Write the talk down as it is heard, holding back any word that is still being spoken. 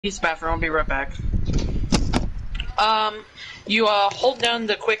use the bathroom. I'll be right back. You hold down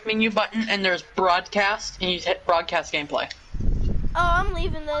the quick menu button and there's broadcast, and you hit broadcast gameplay. Oh, I'm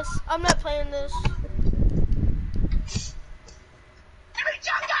leaving this. I'm not playing this.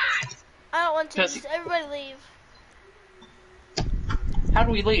 I don't want to. Just everybody leave. How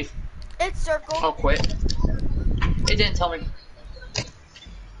do we leave? It's circle. Oh, quit. It didn't tell me.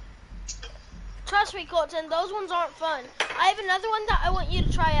 Trust me, Colton, those ones aren't fun. I have another one that I want you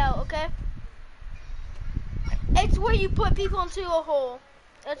to try out, okay? It's where you put people into a hole.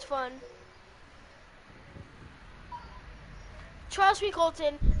 That's fun. Trust me,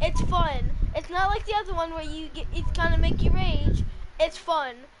 Colton, it's fun. It's not like the other one where it kind of make you rage. It's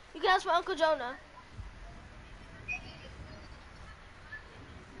fun. You can ask my Uncle Jonah.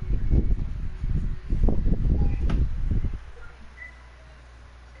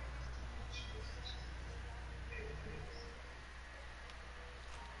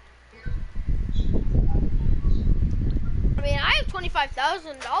 I mean, I have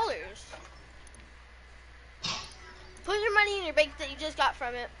 $25,000. Put your money in your bank that you just got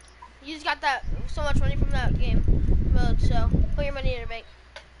from it. You just got that so much money from that game mode, so put your money in your bank.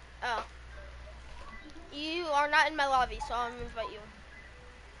 Oh. You are not in my lobby, so I'm gonna invite you.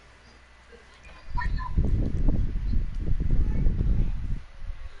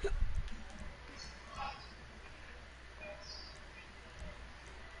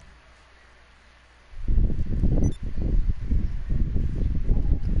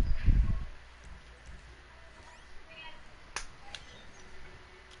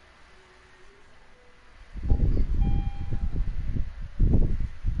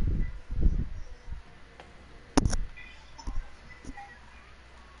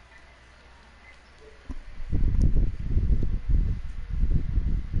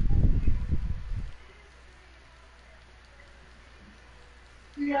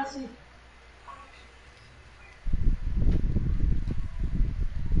 Yes.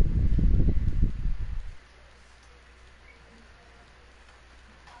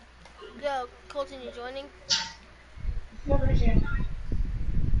 Yo, Colton, you joining?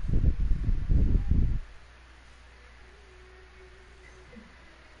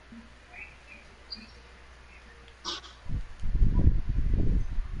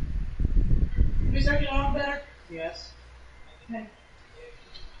 Is that getting on better? Yes. Okay.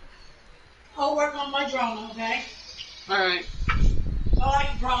 I'll work on my drone, okay? Alright. So I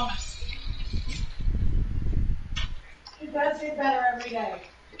can promise. It does get better every day.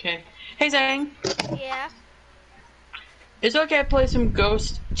 Okay. Hey, Zang. Yeah. Is it okay to play some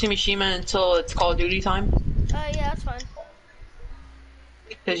Ghost Timishima until it's Call of Duty time? Yeah, that's fine.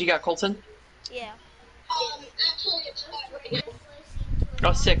 Because you got Colton? Yeah. Actually, it's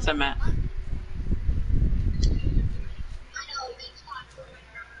Oh, 6, I'm at.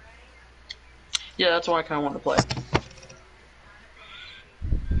 Yeah, that's what I kind of want to play.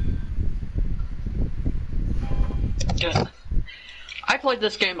 Good. I played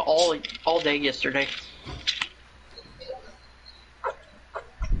this game all day yesterday.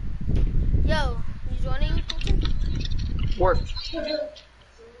 Yo, you joining, Colton? Worth.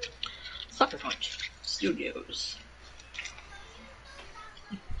 Sucker Punch Studios.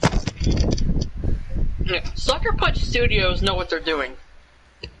 Yeah, Sucker Punch Studios know what they're doing.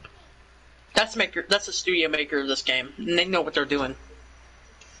 That's the studio maker of this game, and they know what they're doing.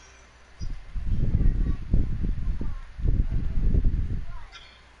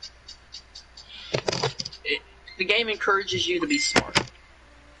 The game encourages you to be smart.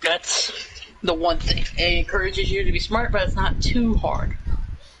 That's the one thing. It encourages you to be smart, but it's not too hard.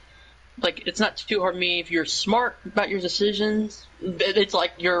 Like, it's not too hard to me if you're smart about your decisions. It's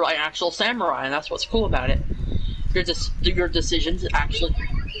like you're an actual samurai, and that's what's cool about it. Your decisions actually.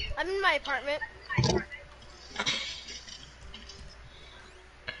 I'm in my apartment.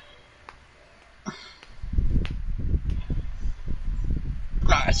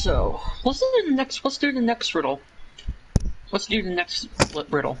 Alright, so let's do the next riddle. Let's do the next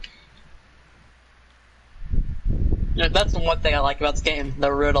riddle. Yeah, that's the one thing I like about this game,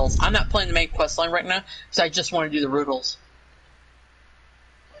 the riddles. I'm not playing the main quest line right now, so I just want to do the riddles.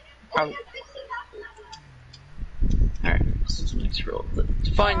 Alright, this is the next riddle.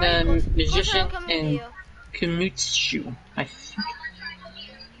 To find the magician in Kumutsu, I think.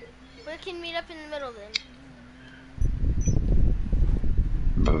 We can meet up in the middle then.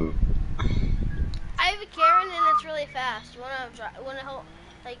 I have a Karen and it's really fast. You wanna help,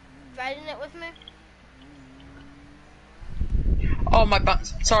 like, riding it with me? Oh, my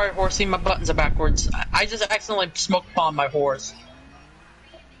buttons. Sorry, horsey, my buttons are backwards. I just accidentally smoked bomb my horse.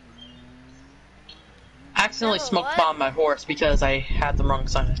 accidentally You have a smoke what? bomb my horse because I had the wrong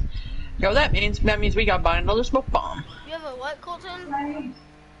sign. You know that means we gotta buy another smoke bomb. You have a what, Colton? Right.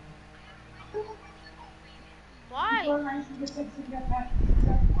 Why? Oh, crap.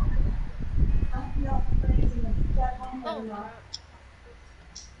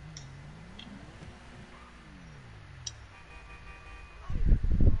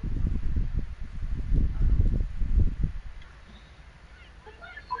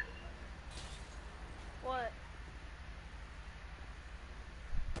 What?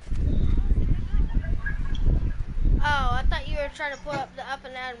 Oh, I thought you were trying to put up the up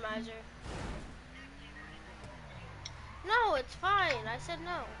and atomizer. No, it's fine. I said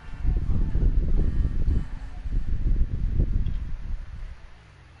no.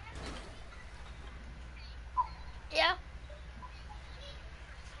 Yeah.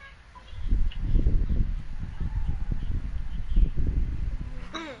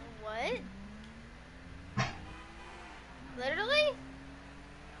 What? Literally?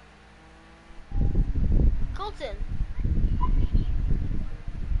 Colton.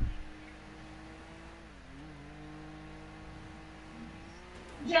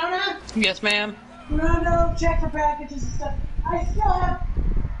 Jonah, Yes, ma'am. no, check for packages and stuff. I still have.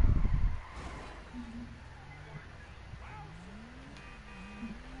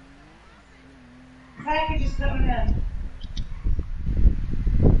 Packages coming in.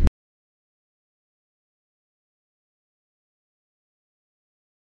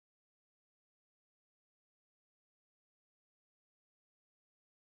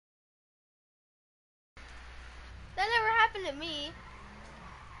 That never happened to me.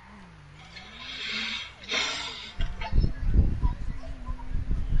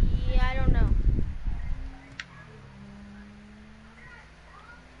 Yeah, I don't know.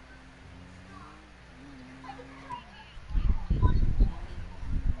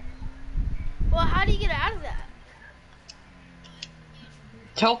 Well, how do you get out of that?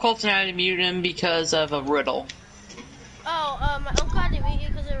 Tell Colton I had to mute him because of a riddle. Oh, my uncle had to meet you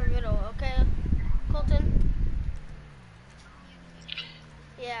because of a riddle, okay? Colton?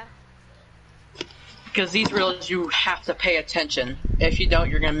 Yeah. Because these riddles, you have to pay attention. If you don't,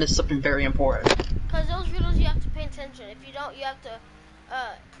 you're gonna miss something very important. Because those riddles you have to pay attention. If you don't, you have to,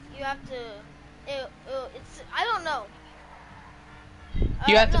 it's, I don't know.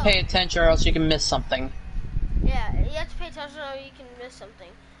 You have to No. pay attention or else you can miss something. Yeah, you have to pay attention or you can miss something.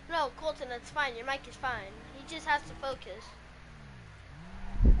 No, Colton, that's fine. Your mic is fine. He just has to focus.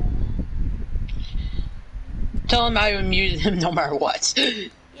 Tell him I muted him no matter what.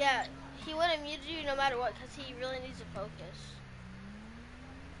 Yeah, he would have muted you no matter what because he really needs to focus.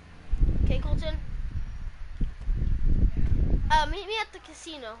 Okay, Colton? Meet me at the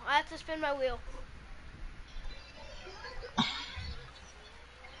casino. I have to spin my wheel.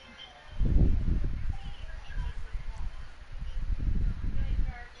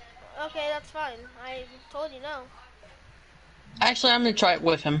 Okay, that's fine. I told you no. Actually, I'm gonna try it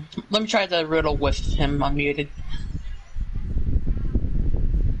with him. Let me try the riddle with him unmuted.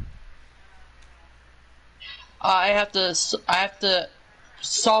 I have to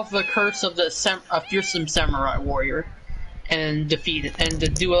solve the curse of the a fearsome samurai warrior and defeat it and to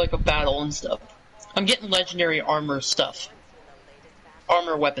do like a battle and stuff. I'm getting legendary armor stuff,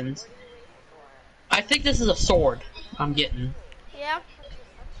 armor weapons. I think this is a sword I'm getting. Yeah?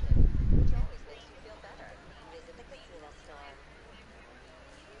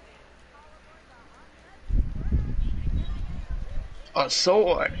 A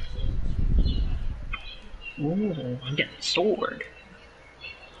sword. Ooh, I'm getting a sword.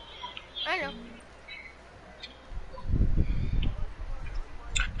 I know.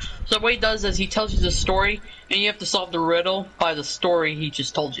 So what he does is he tells you the story, and you have to solve the riddle by the story he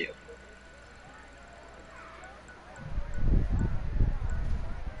just told you.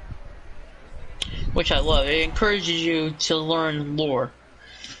 Which I love. It encourages you to learn lore.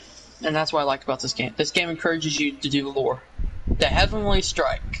 And that's what I like about this game. This game encourages you to do lore. The Heavenly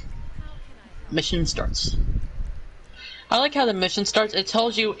Strike. Mission starts. I like how the mission starts. It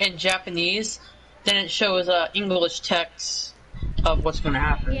tells you in Japanese, then it shows English text of what's going to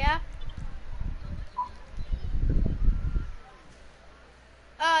happen. Yeah?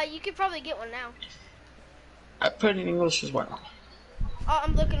 You could probably get one now. I put it in English as well. Oh,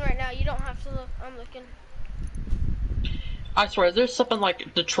 I'm looking right now. You don't have to look. I'm looking. I swear, there's something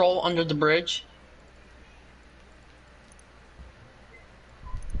like the troll under the bridge.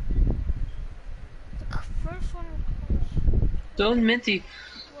 The first one. Don't minty.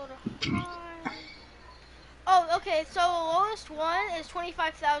 Oh, okay. So the lowest one is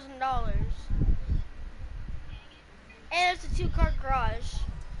 $25,000, and it's a 2-car garage.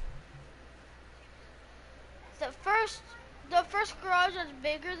 the first garage that's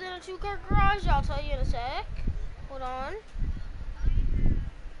bigger than a 2-car garage. I'll tell you in a sec. Hold on.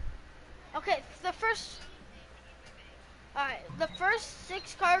 Okay, alright, the first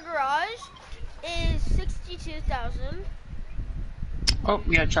 6-car garage is 62,000. Oh,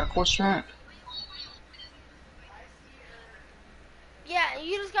 we got a track horse track. Yeah,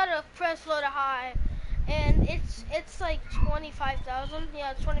 you just gotta press low to high, and it's like 25,000.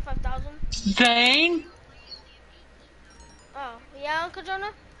 Yeah, it's 25,000. Zane, Oh, yeah, Uncle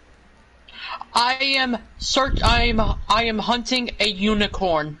Jonah. I am hunting a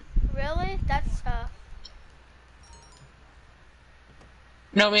unicorn. Really? That's tough.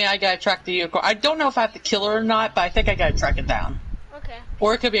 No, man, I gotta track the unicorn. I don't know if I have to kill her or not, but I think I gotta track it down. Okay.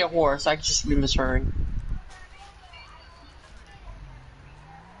 Or it could be a horse. I could just be mishearing.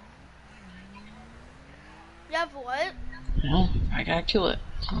 You have what? No, I gotta kill it.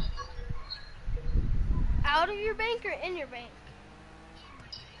 Out of your bank or in your bank?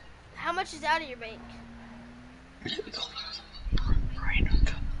 How much is out of your bank?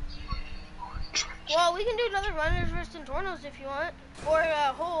 Well, we can do another runners versus Tornos if you want, or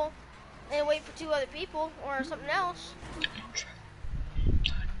a hole, and wait for 2 other people, or something else.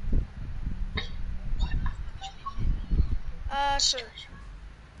 Sure.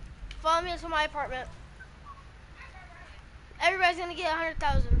 Follow me into my apartment. Everybody's gonna get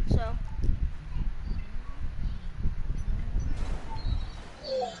 100,000, so.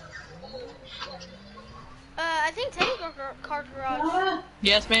 I think 10 car garage.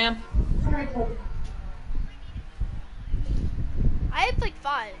 Yes, ma'am. I have like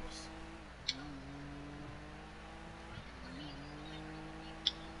 5s.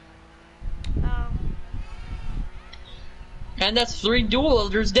 And that's 3 dual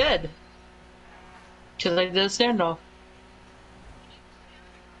wielders dead. Because I did a standoff.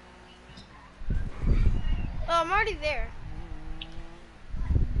 Oh, I'm already there.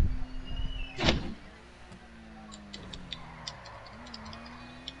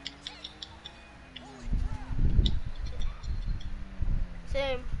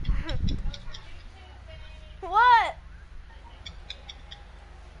 Same. What?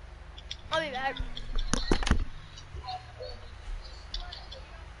 I'll be back.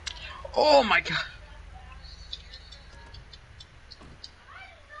 Oh my god.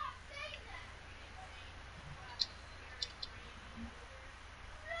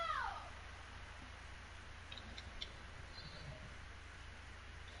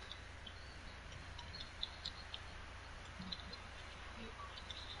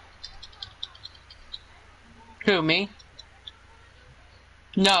 Who, me?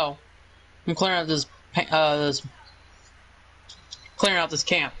 No. I'm clearing out this clearing out this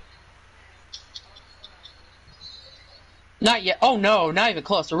camp. Not yet. Oh no, not even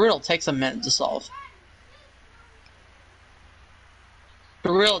close. The riddle takes a minute to solve.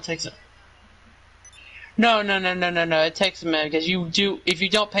 The riddle takes a... No. It takes a minute because if you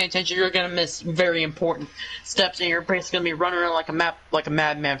don't pay attention, you're gonna miss very important steps, and you're basically gonna be running around like a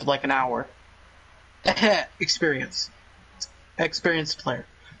madman for like an hour. Experienced player.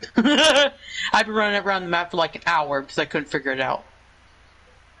 I've been running around the map for like an hour because I couldn't figure it out.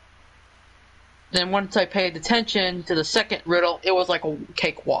 Then once I paid attention to the second riddle, it was like a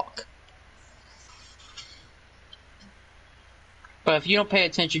cakewalk. But if you don't pay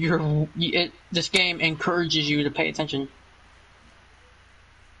attention, this game encourages you to pay attention.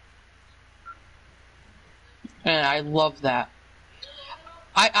 And I love that.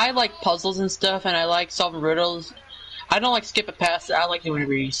 I like puzzles and stuff, and I like solving riddles. I don't like skipping past it. I like doing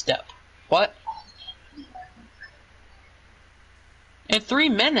every step. What? In 3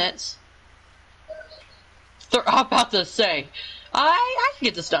 minutes? I'm about to say. I can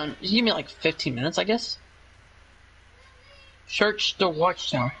get this done. Give me like 15 minutes, I guess. Search the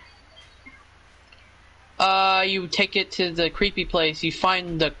watchtower. You take it to the creepy place. You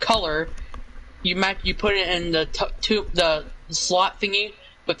find the color. You put it in the slot thingy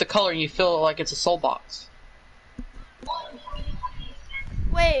with the color, and you fill it like it's a soul box.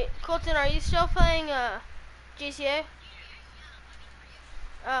 Wait, Colton, are you still playing GTA?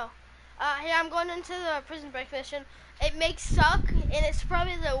 Oh. Hey, I'm going into the prison break mission. It may suck, and it's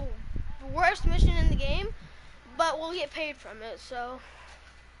probably the worst mission in the game, but we'll get paid from it, so.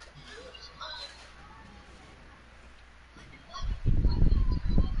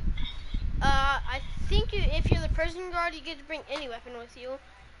 I think if you're the prison guard, you get to bring any weapon with you.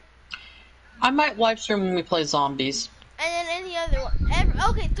 I might live stream when we play zombies. And then any other one.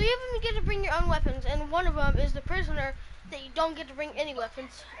 Okay, 3 of them you get to bring your own weapons, and one of them is the prisoner that you don't get to bring any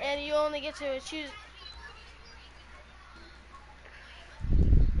weapons, and you only get to choose.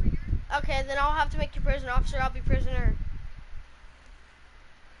 Okay, then I'll have to make you prison officer. I'll be prisoner.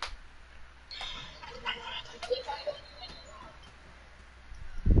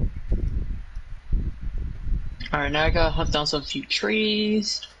 Alright, now I gotta hunt down some few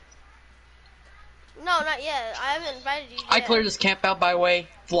trees. No, not yet. I haven't invited you I yet. cleared this camp out, by the way,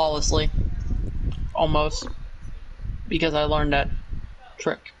 flawlessly. Almost. Because I learned that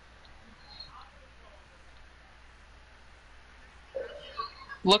trick.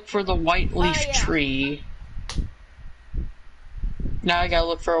 Look for the white leaf yeah. tree. Now I gotta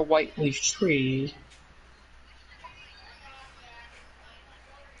look for a white leaf tree.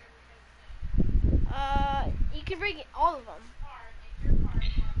 You can bring all of them.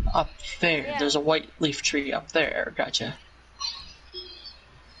 Up there. Yeah. There's a white leaf tree up there. Gotcha.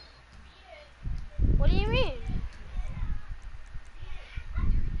 What do you mean?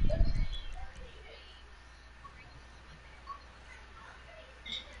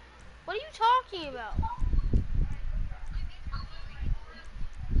 What are you talking about?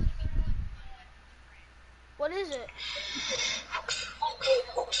 What is it?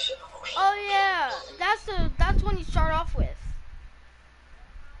 Oh yeah, that's when you start off with.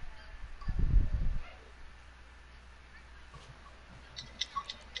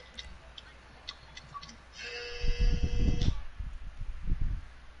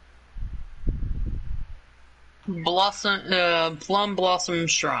 Plum Blossom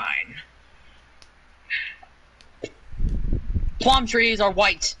Shrine. Plum trees are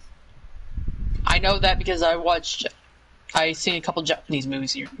white. I know that because I seen a couple Japanese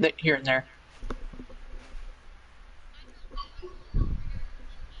movies here and there.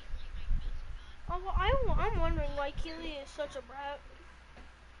 Oh, well, I'm wondering why Keely is such a brat.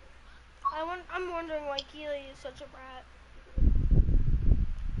 I'm wondering why Keely is such a brat.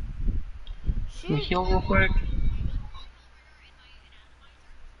 Can we Shoot. heal real quick?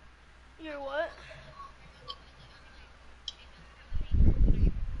 You're what?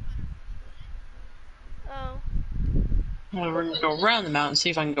 Oh. Well, we're gonna go around the mountain,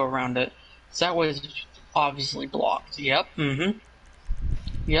 see if I can go around it. So that way it's obviously blocked. Yep,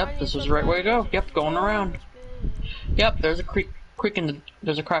 Yep, this was the right way to go. Yep, going around. Yep, there's a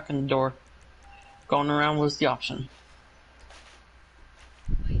there's a crack in the door. Going around was the option.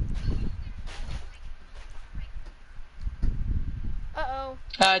 Uh-oh.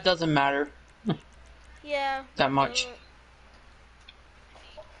 It doesn't matter. Yeah. That much.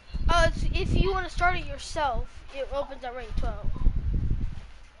 Oh, if you want to start it yourself, it opens at rank 12.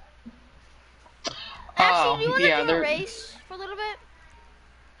 Actually, do you want to do a race for a little bit?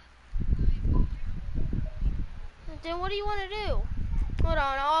 Then what do you want to do? Hold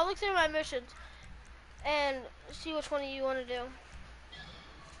on, I'll look through my missions and see which one you want to do.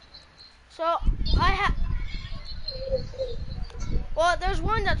 So, well, there's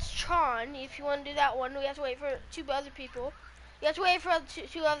one that's Tron. If you want to do that one, we have to wait for two other people. You have to wait for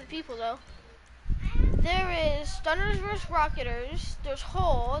two other people, though. There is Stunners vs. Rocketers. There's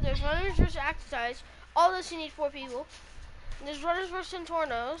Hull. There's Runners vs. Exercise. All this you need 4 people. And there's Runners vs.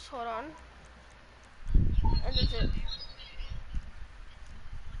 Centornos. Hold on. And that's it.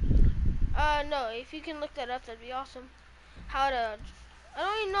 No, if you can look that up, that'd be awesome. I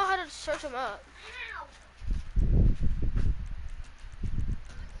don't even know how to search them up.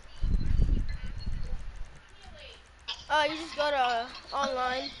 You just go to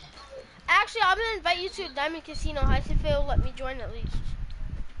online. Actually, I'm gonna invite you to a Diamond Casino Heist if it'll let me join at least.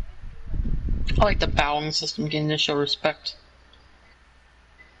 I like the bowing system, getting to show respect.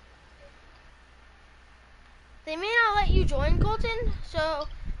 They may not let you join, Colton, so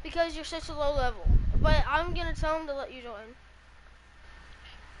because you're such a low level. But I'm gonna tell them to let you join.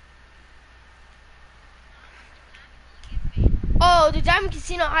 Oh, the Diamond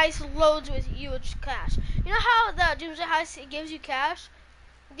Casino Heist loads with you with cash. You know how the Doomsday Heist it gives you cash?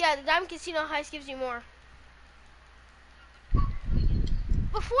 Yeah, the Diamond Casino Heist gives you more.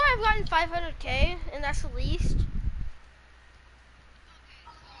 Before I've gotten 500k, and that's the least.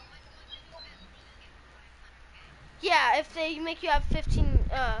 Yeah, if they make you have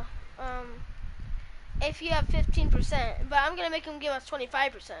 15%, but I'm gonna make them give us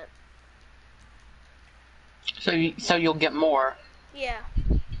 25%. So you'll get more. Yeah.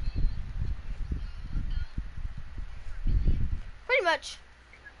 Pretty much.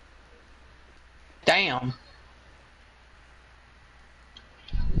 Damn.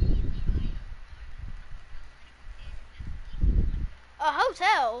 A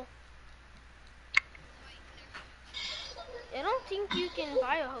hotel? I don't think you can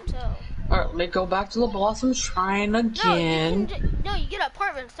buy a hotel. Alright, let me go back to the Blossom Shrine again. No, you get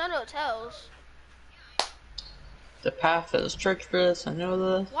apartments, not hotels. The path is church for this. I know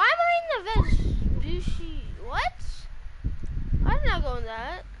this. Why am I in the Vespucci? What? I did not go in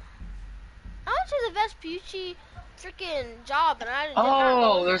that. I went to the Vespucci freaking job, and I did not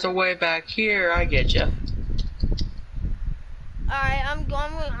go Oh, in there's that. a way back here. I get you. Alright, I'm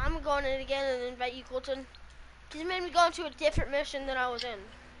going in again and invite you, Colton. Because it made me go into a different mission than I was in.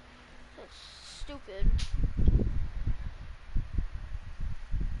 That's stupid.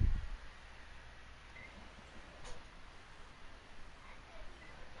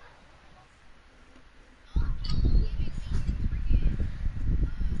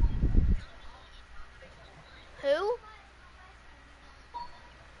 Who?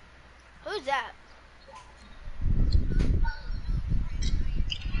 Who's that?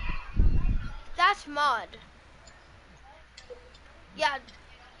 That's Mod. Yeah.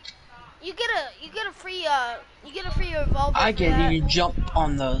 You get a free revolver I for get that. you jumped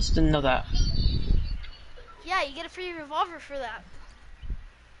on those. Didn't know that. Yeah, you get a free revolver for that.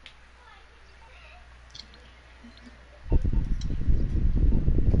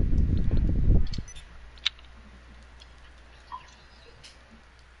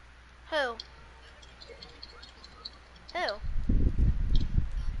 Who? Who?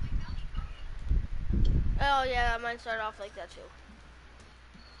 Oh yeah, mine started off like that too.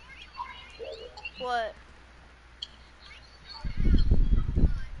 What?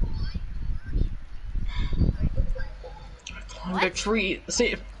 Climb the What? tree.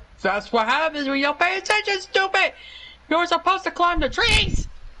 See, that's what happens when you don't pay attention, stupid. You're supposed to climb the trees.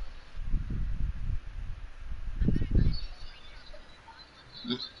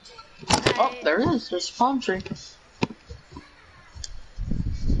 Oh, there it is. There's a palm tree.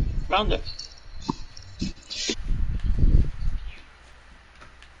 Found it.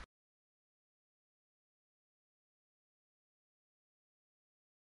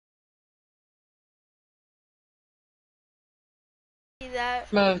 See that?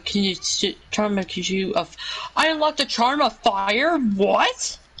 Can you charm of you of? I unlocked a charm of fire.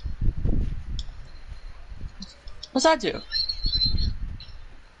 What? What's that do?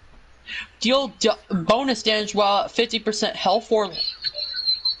 Deal bonus damage while at 50% health or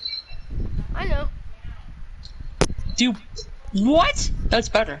I know. do what? That's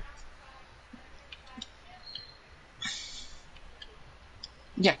better.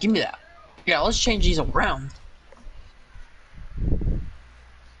 Yeah, give me that. Yeah, let's change these around.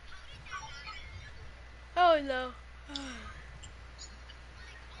 Oh no.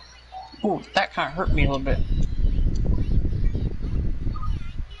 Ooh, that kind of hurt me a little bit.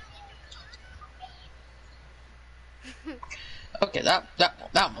 Okay, that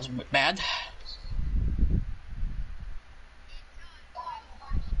was a bit bad.